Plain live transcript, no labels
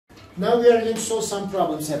Now we are going to solve some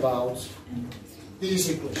problems about these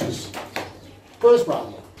equations. First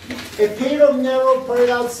problem. A pair of narrow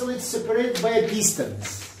parallel slits separated by a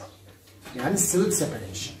distance. Yani slit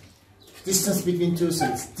separation. Distance between two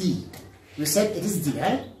slits, D. We said it is D,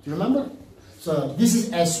 eh? Do you remember? So this is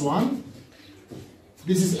S1,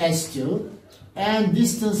 this is S2, and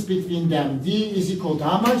distance between them, D is equal to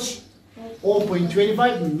how much?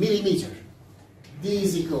 0.25 millimeter. D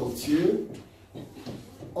is equal to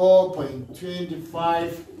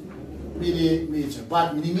 0.25 millimeter.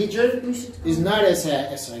 But millimeter is not as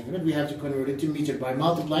a SI unit. We have to convert it to meter by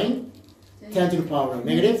multiplying 10 to the power of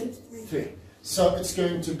negative 3. So it's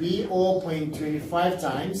going to be 0.25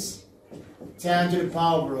 times 10 to the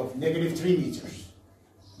power of negative 3 meters.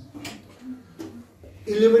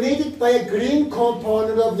 Illuminated by a green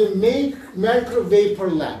component of the mercury vapor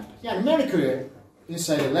lamp. Yeah, mercury,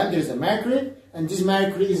 inside the lamp there is a mercury, and this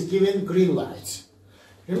mercury is given green light.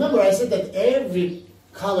 Remember I said that every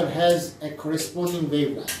color has a corresponding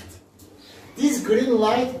wavelength. This green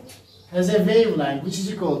light has a wavelength which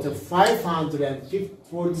is equal to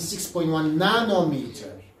 546.1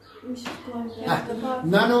 nanometer.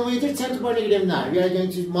 Nanometer 10 to the power negative 9. We are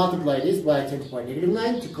going to multiply this by 10 to the power negative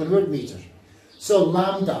 9 to convert meter. So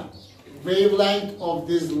lambda, wavelength of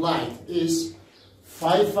this light is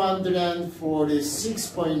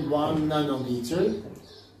 546.1 nanometer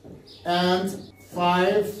and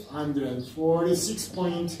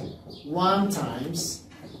 546.1 times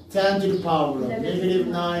 10 to the power of negative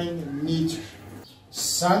 9 meter.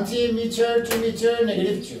 Centimeter to meter,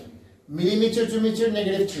 negative 2. Millimeter to meter,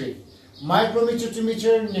 negative 3. Micrometer to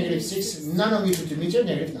meter, negative 6. Nanometer to meter,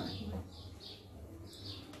 negative 9.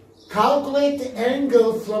 Calculate the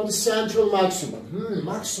angle from the central maximum.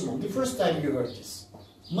 Maximum, the first time you heard this.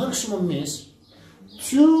 Maximum means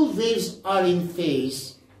two waves are in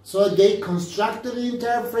phase, so they constructively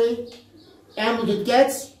interfere, amplitude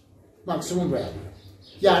gets maximum value.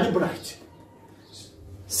 Yani bright.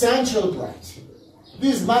 Central bright.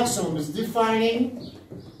 This maximum is defining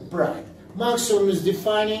bright. Maximum is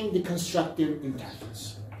defining the constructive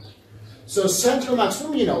interference. So central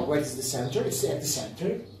maximum, you know what is the center? It's at the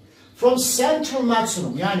center. From central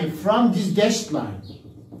maximum, yani from this dashed line,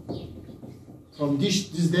 from this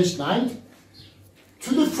dashed line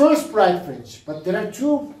to the first bright fringe. But there are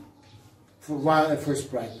two for first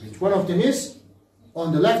bright fringe. One of them is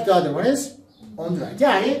on the left, the other one is on the right.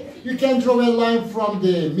 Yani you can draw a line from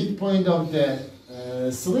the midpoint of the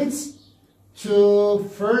slits to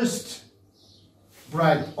first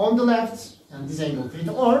bright on the left, and this angle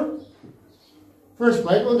theta, or first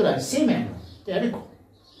bright on the right, same angle. They are equal.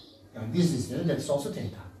 And this is theta, that's also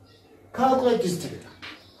theta. Calculate this theta.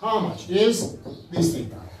 How much is this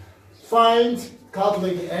theta?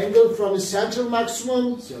 Calculate the angle from the central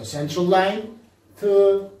maximum, so central line,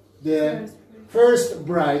 to the first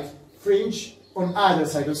bright fringe on either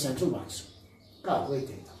side of central maximum. Calculate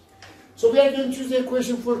theta. So we are going to choose the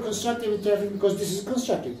equation for constructive interference because this is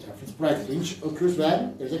constructive interference. Bright fringe occurs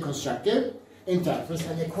when there is a constructive interference,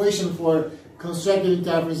 and the equation for constructive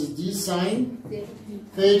interference is d sine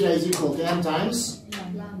theta is equal to m times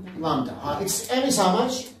lambda. M is how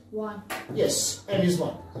much? 1. Yes, m is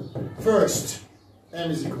 1. First,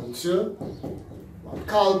 m is equal to 1.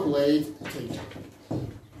 Calculate theta.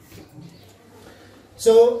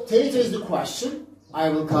 So theta is the question. I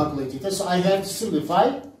will calculate theta. So I have to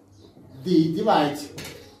simplify the divide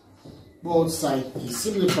both sides.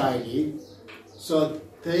 Simplify it. So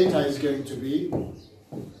theta is going to be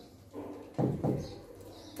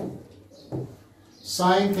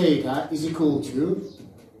sine theta is equal to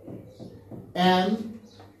m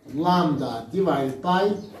lambda divided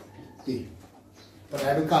by d. But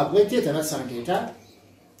I will calculate theta, not sine theta.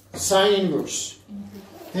 Sine inverse.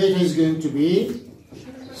 Theta is going to be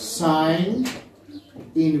sine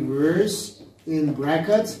inverse in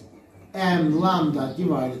bracket m lambda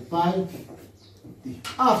divided by d.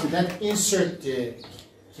 After that, insert the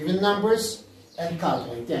given numbers and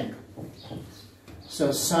calculate the angle.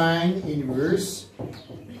 So sine inverse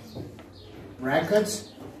bracket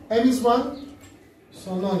m is 1,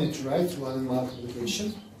 so no need to write 1 in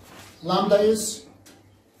multiplication. Lambda is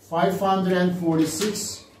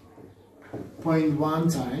 546.1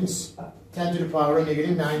 times 10 to the power of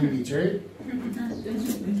negative 9 meter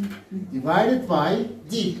divided by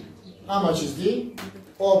d. How much is d?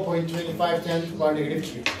 0.25 10 to the power negative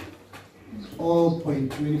 3.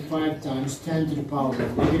 0.25 times 10 to the power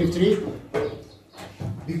of negative 3.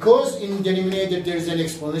 Because in denominator there is an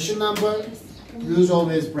exponential number, use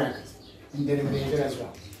always bracket in denominator as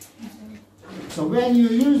well. So when you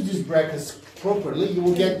use these brackets properly, you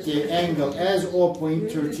will get the angle as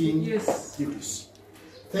 0.13 degrees.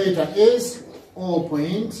 theta is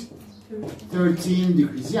 0.13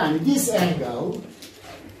 degrees. Yani this angle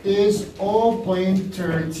is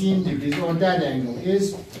 0.13 degrees, or that angle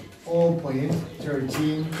is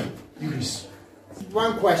 0.13 degrees.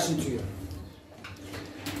 One question to you.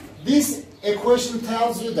 This equation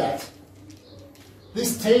tells you that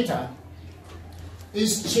this theta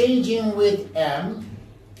is changing with m,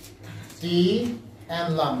 d,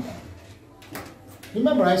 and lambda.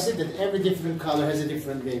 Remember I said that every different color has a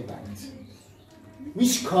different wavelength.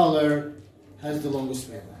 Which color has the longest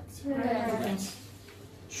wavelength? Red.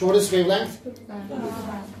 Shortest wavelength?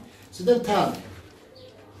 So then tell me.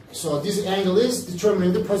 So this angle is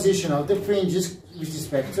determining the position of the fringes with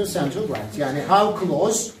respect to central light. Yani how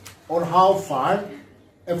close or how far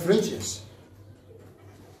a fringe is.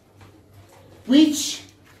 Which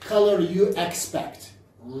color you expect?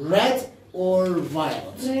 Red or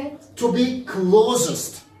violet? Red. To be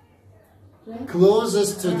closest. Red.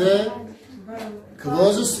 Closest to the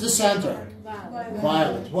center.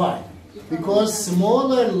 Violet. Why? Because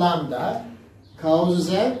smaller lambda causes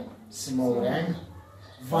a smaller angle.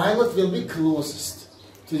 Violet will be closest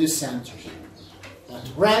to the center. But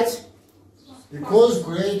red, because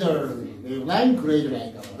greater wavelength, greater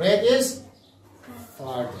angle. Red is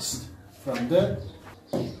farthest from the.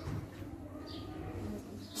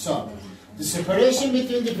 So, the separation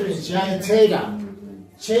between the fringe and theta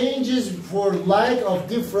changes for light of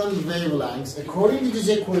different wavelengths according to this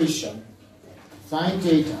equation, sine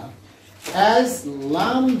theta. As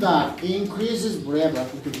lambda increases,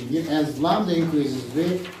 as lambda increases,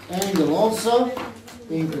 the angle also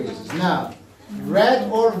increases. Now,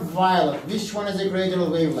 red or violet, which one has a greater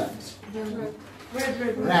wavelength?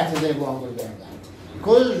 Red has a longer wavelength.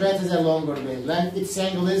 Because red has a longer wavelength, its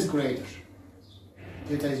angle is greater.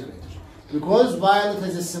 Theta is greater. Because violet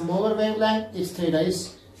has a smaller wavelength, its theta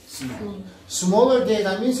is smaller. Smaller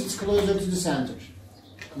theta means it's closer to the center.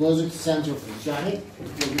 Closer to the center of fringe.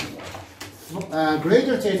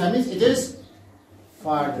 Greater theta means it is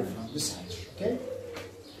farther from the center. Okay?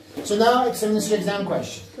 So now examine this exam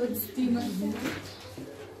question.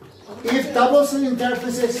 If double-slit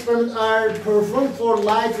interference experiments are performed for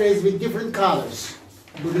light rays with different colors,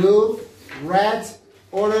 blue, red,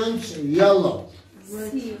 orange, yellow,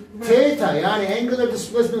 theta, yani angular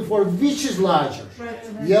displacement for which is larger?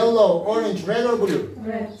 Yellow, orange, red, or blue?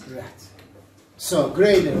 Red. So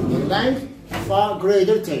greater wavelength, far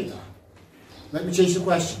greater theta. Let me change the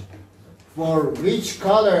question. For which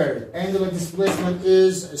color angular displacement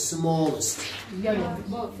is smallest? Yellow.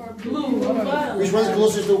 Blue. Which one is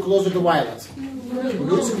closer to violet?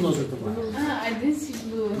 Blue is closer to violet. I didn't see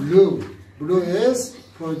blue. Blue is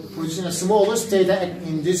position the smallest theta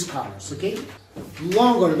in these colors. Okay.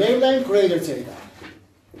 Longer wavelength, greater theta.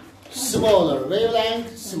 Smaller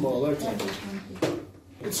wavelength, smaller theta.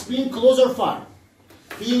 It's being close or far?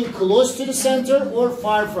 Being close to the center or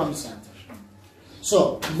far from the center?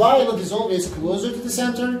 So, violet is always closer to the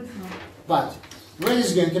center, but red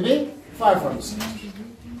is going to be far from the center.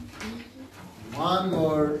 One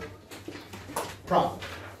more problem.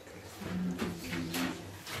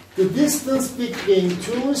 The distance between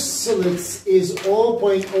two slits is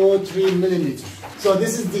 0.03 millimeter. So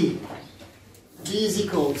this is D. D is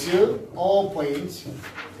equal to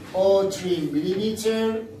 0.03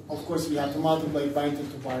 millimeter. Of course, we have to multiply by 10 to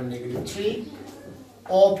the power -3.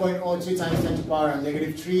 0.03 times 10 to the power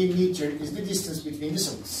 -3 meter is the distance between the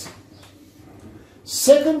slits.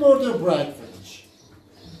 Second order bright fringe.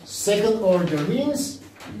 Second order means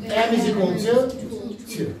m is equal to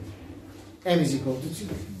 2. M is equal to 2.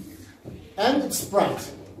 And it's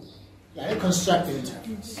bright. Yeah, constructed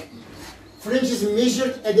interference. Fringe is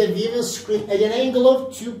measured at a viewing screen at an angle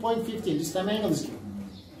of 2.15. This time angle is given.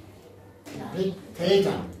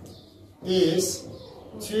 Theta is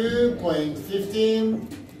 2.15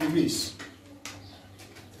 degrees.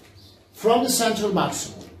 From the central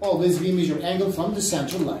maximum. Always we measure angle from the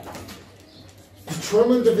central line.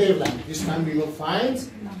 Determine the wavelength. This time we will find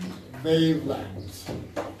wavelength.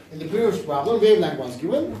 In the previous problem, wavelength was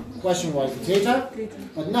given. Question was the theta.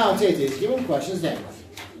 But now theta is given. Question is negative.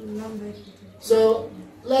 So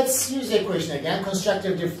let's use the equation again.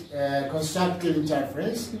 Constructive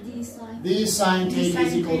interference. D sine theta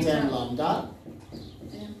is equal to m lambda.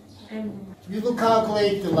 We will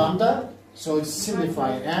calculate the lambda. So it's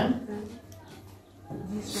simplify m.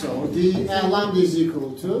 So the lambda is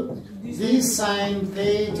equal to d sine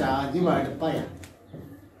theta divided by m.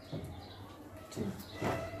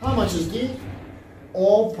 How much is d?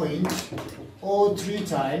 0.03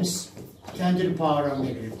 times 10 to the power of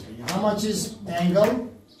 -3. How much is angle?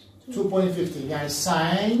 2.15. Yani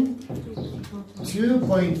sine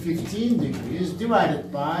 2.15 degrees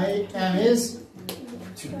divided by m is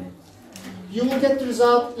 2. You will get the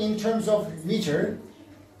result in terms of meter.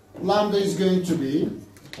 Lambda is going to be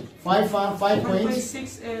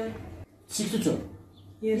 5.62.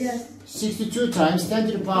 Yes. 62 times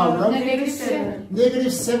 10 to the power of -7.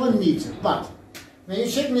 -7 meter. But when you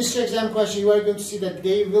check mystery exam question, you are going to see that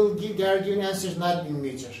they are giving answers not in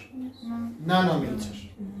meter, nanometer.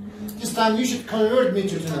 This time you should convert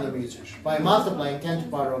meter to nanometer by multiplying 10 to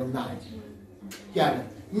the power of 9. Yeah,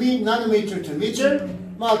 nanometer to meter,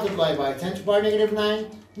 multiply by 10 to the power -9,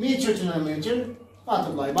 meter to nanometer,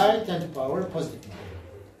 multiply by 10 to the power +9.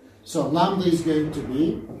 So lambda is going to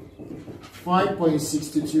be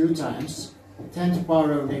 5.62 times 10 to the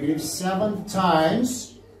power of -7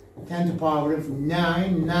 times 10 to the power of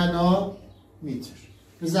 9 nanometer.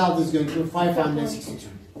 Result is going to be 562.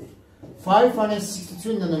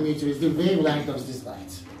 562 nanometer is the wavelength of this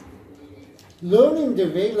light. Learning the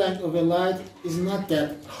wavelength of a light is not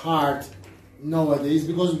that hard nowadays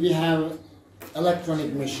because we have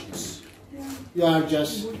electronic machines. You are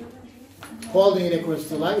just holding it across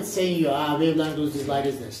the light, saying your wavelength of this light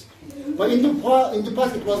is this. But in the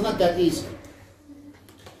past it was not that easy.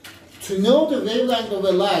 To know the wavelength of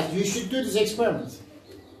a light, you should do this experiment.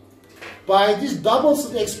 By this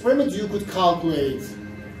double-slit experiment, you could calculate.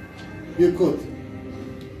 You could.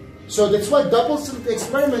 So that's why double-slit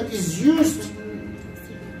experiment is used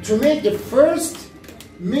to make the first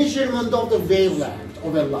measurement of the wavelength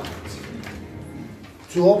of a light.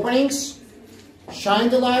 2 openings, shine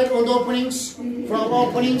the light on the openings, from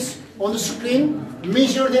openings on the screen,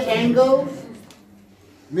 measure the angle,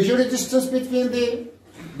 measure the distance between the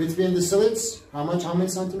slits, how many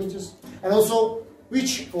centimeters, and also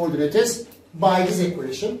which order it is. By this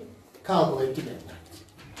equation, calculate the wavelength.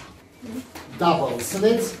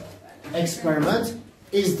 Double-slit experiment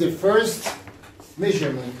is the first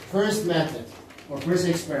measurement, first method, or first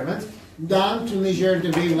experiment done to measure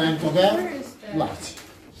the wavelength of a light.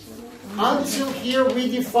 Until here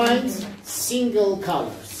we defined single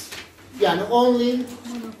colors. Yeah, only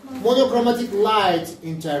monochromatic light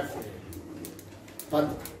interfere. But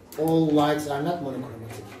all lights are not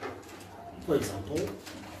monochromatic. For example,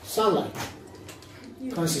 sunlight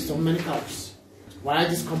consists of many colors. Why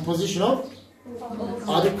this composition of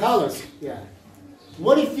other colors? Yeah.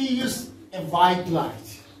 What if we use a white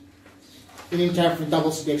light in interference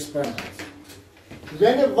double-slit experiment?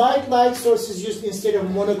 When a white light source is used instead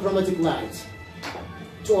of monochromatic light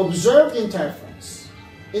to observe the interference,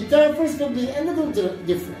 interference will be a little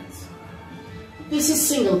different. This is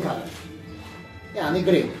single color, yani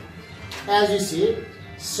green. As you see,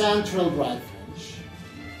 central bright fringe,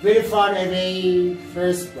 very far away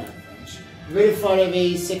first bright fringe, very far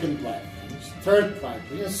away second bright fringe, third bright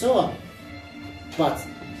fringe, and so on. But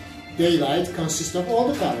daylight consists of all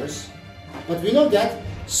the colors, but we know that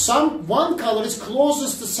one color is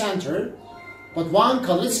closest to center, but one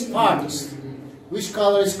color is farthest. Which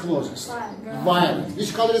color is closest? Violet.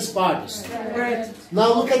 Which color is farthest? Red.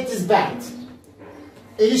 Now look at this band.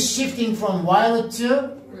 It is shifting from violet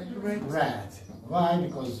to red. Why?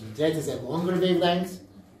 Because red is a longer wavelength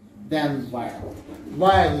than violet.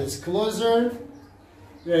 Violet is closer,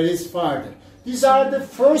 red is farther. These are the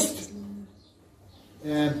first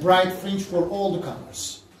bright fringe for all the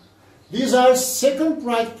colors. These are second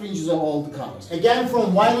bright fringes of all the colors. Again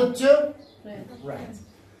from violet to red.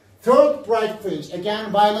 Third bright fringe,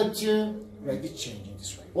 again violet to red. It's changing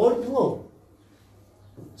this way. Or blue.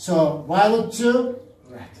 So violet to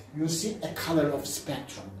red. You see a color of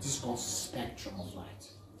spectrum. This is called spectrum of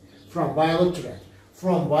light. From violet to red.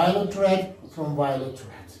 From violet to red. From violet to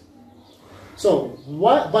red. So,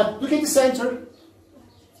 but look at the center.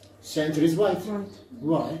 Center is white.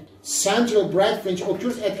 Why? Central bright fringe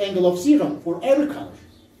occurs at angle of 0 for every color.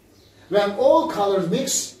 When all colors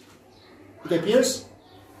mix, it appears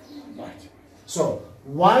white. So,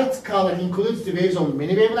 white color includes the waves of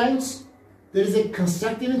many wavelengths. There is a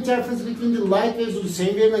constructive interference between the light waves of the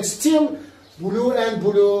same wavelength. Still blue and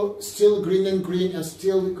blue, still green and green, and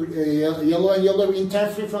still yellow and yellow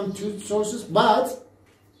interfere from 2 sources, but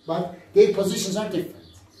their positions are different.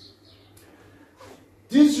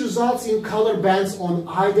 This results in color bands on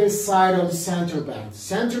either side of the center band.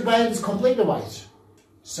 Center band is completely white.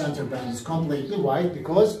 Center band is completely white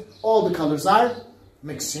because all the colors are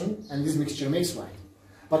mixing, and this mixture makes white.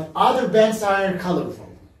 But other bands are colorful.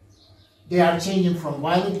 They are changing from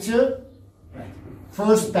violet to red.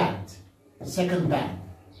 First band, second band,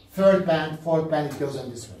 third band, fourth band, it goes on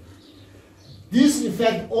this way. This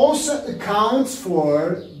effect also accounts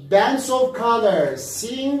for bands of color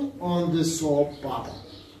seen on the soap bubble.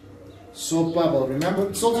 soap bubble. Remember,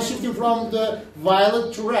 it's also shifting from the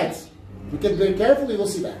violet to red. Look at very carefully, you will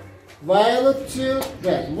see that. Violet to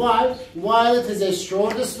red. Why? Violet has a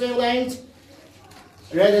shortest wavelength.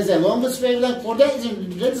 Red has a longest wavelength. For that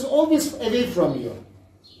reason, red is always away from you.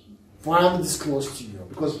 Violet is close to you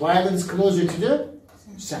because violet is closer to the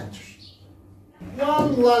center.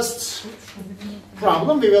 One last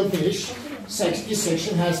problem, we will finish. This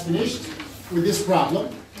section has finished with this problem.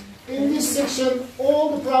 In this section,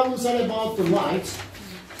 all the problems are about the light.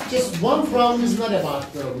 Just one problem is not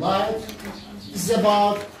about the light. It's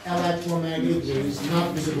about electromagnetic waves,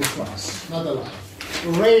 not visible to us, not the light.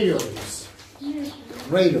 Radio waves.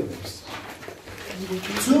 Radio waves.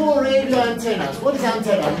 Two radio antennas. What is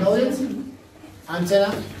antenna? You know it?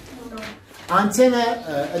 Antenna? Antenna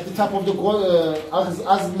at the top of the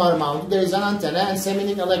Azmar mountain, there is an antenna and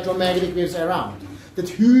sending electromagnetic waves around. That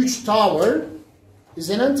huge tower is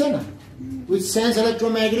an antenna, which sends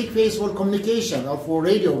electromagnetic waves for communication or for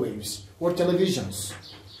radio waves or televisions.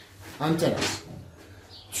 Antennas.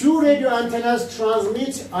 Two radio antennas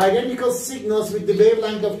transmit identical signals with the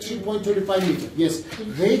wavelength of 3.35 meters. Yes,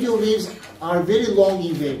 radio waves are very long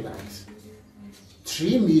in wavelength.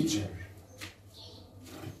 3 meters.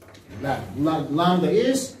 Lambda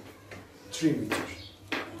is 3 meters.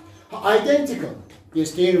 Identical.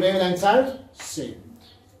 Yes, their wavelengths are same.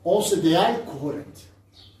 Also, they are coherent.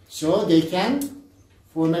 So they can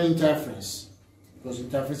form an interference. Because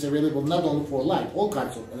interference is available not only for light, all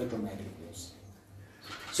kinds of electromagnetic waves.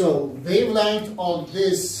 So wavelength of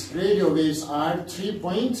these radio waves are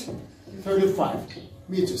 3.35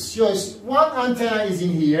 meters. So one antenna is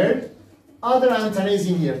in here, other antenna is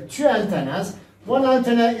in here. Two antennas. One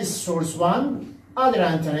antenna is source 1, other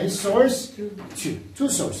antenna is source 2. Two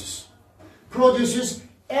sources. Produces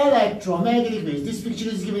electromagnetic waves. This picture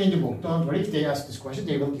is given in the book. Don't worry, if they ask this question,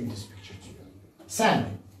 they will give this picture to you.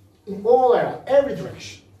 Sending in all around, every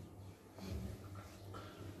direction.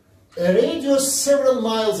 A radio several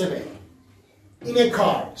miles away. In a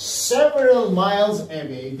car, several miles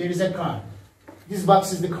away, there is a car. This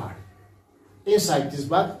box is the car. Inside this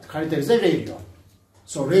box, there is a radio.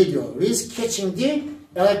 So radio is catching the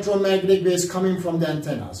electromagnetic waves coming from the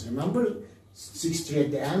antennas. Remember 6-3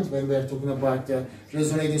 at the end when we are talking about the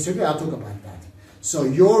resonating circuit, I'll talk about that. So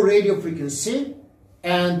your radio frequency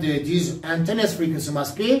and these antennas frequency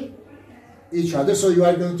must be each other. So you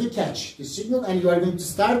are going to catch the signal and you are going to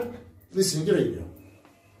start listening to radio.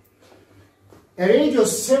 A radio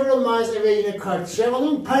several miles away in a car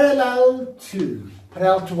traveling parallel to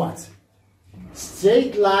what?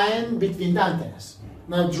 Straight line between the antennas.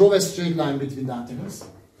 Now draw a straight line between the antennas.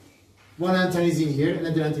 One antenna is in here,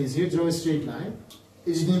 another antenna is here. Draw a straight line.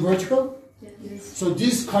 Is it in vertical? Yes. So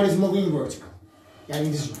this car is moving vertical. And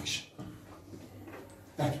in this direction.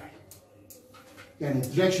 That way. And the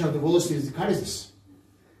direction of the velocity of the car is this.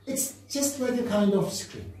 It's just like a kind of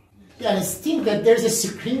screen. And think that there's a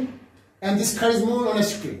screen and this car is moving on a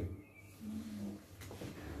screen.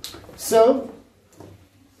 So,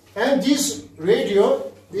 and this radio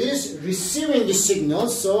is receiving the signal,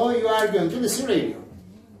 so you are going to listen radio.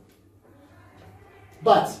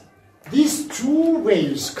 But these two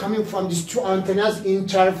waves coming from these two antennas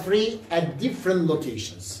interfere at different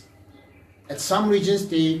locations. At some regions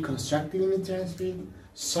they constructively interfere,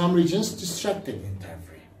 some regions destructively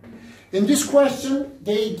interfere. In this question,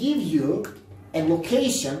 they give you a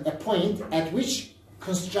location, a point at which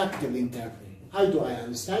constructively interfere. How do I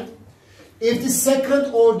understand? If the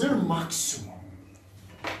second order maximum.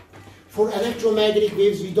 For electromagnetic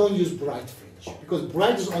waves, we don't use bright fringe because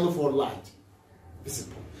bright is only for light,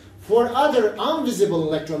 visible. For other invisible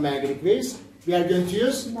electromagnetic waves, we are going to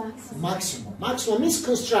use maximum. Maximum is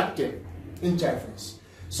constructive interference.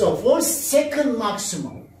 So for second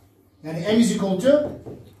maximum, and m is equal to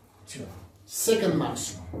 2. Second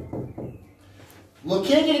maximum.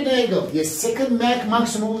 Located at an angle, yes, second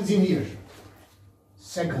maximum is in here.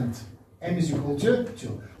 Second, m is equal to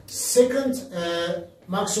 2. Second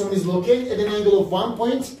maximum is located at an angle of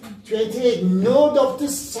 1.28, node of the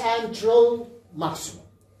central maximum.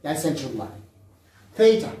 That's central line.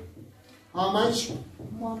 Theta. How much?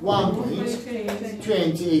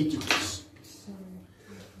 1.28 degrees.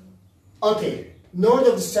 Okay. Node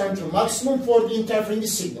of the central maximum for the interfering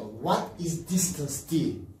signal. What is distance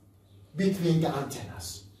d between the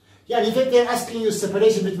antennas? Yeah, in fact, they're asking you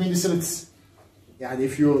separation between the slits. Yeah,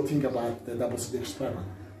 if you think about the double-slit experiment.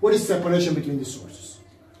 What is separation between the sources?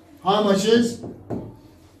 How much is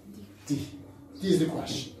d? D is the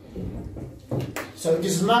question. So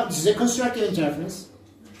this is a constructive interference,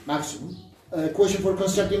 maximum. Question for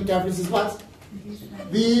constructive interference is what?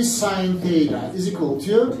 V sine theta is equal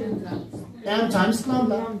to M times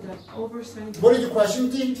lambda. Lambda over sine. What is the question,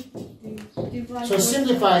 D? Divide So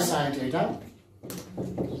simplify sine theta.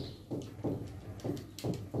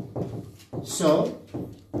 So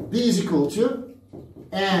B is equal to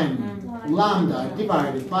M lambda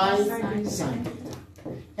divided by sine theta.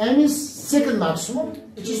 M is second maximum,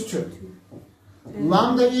 which is 2.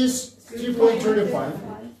 Lambda is 3.35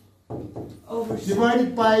 Over sine.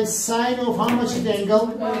 divided by sine of how much is the angle?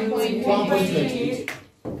 1.28.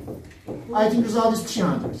 I think result is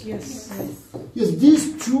 300. Yes. Yes,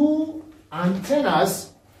 these two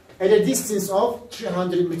antennas at a distance of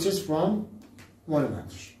 300 meters from one another.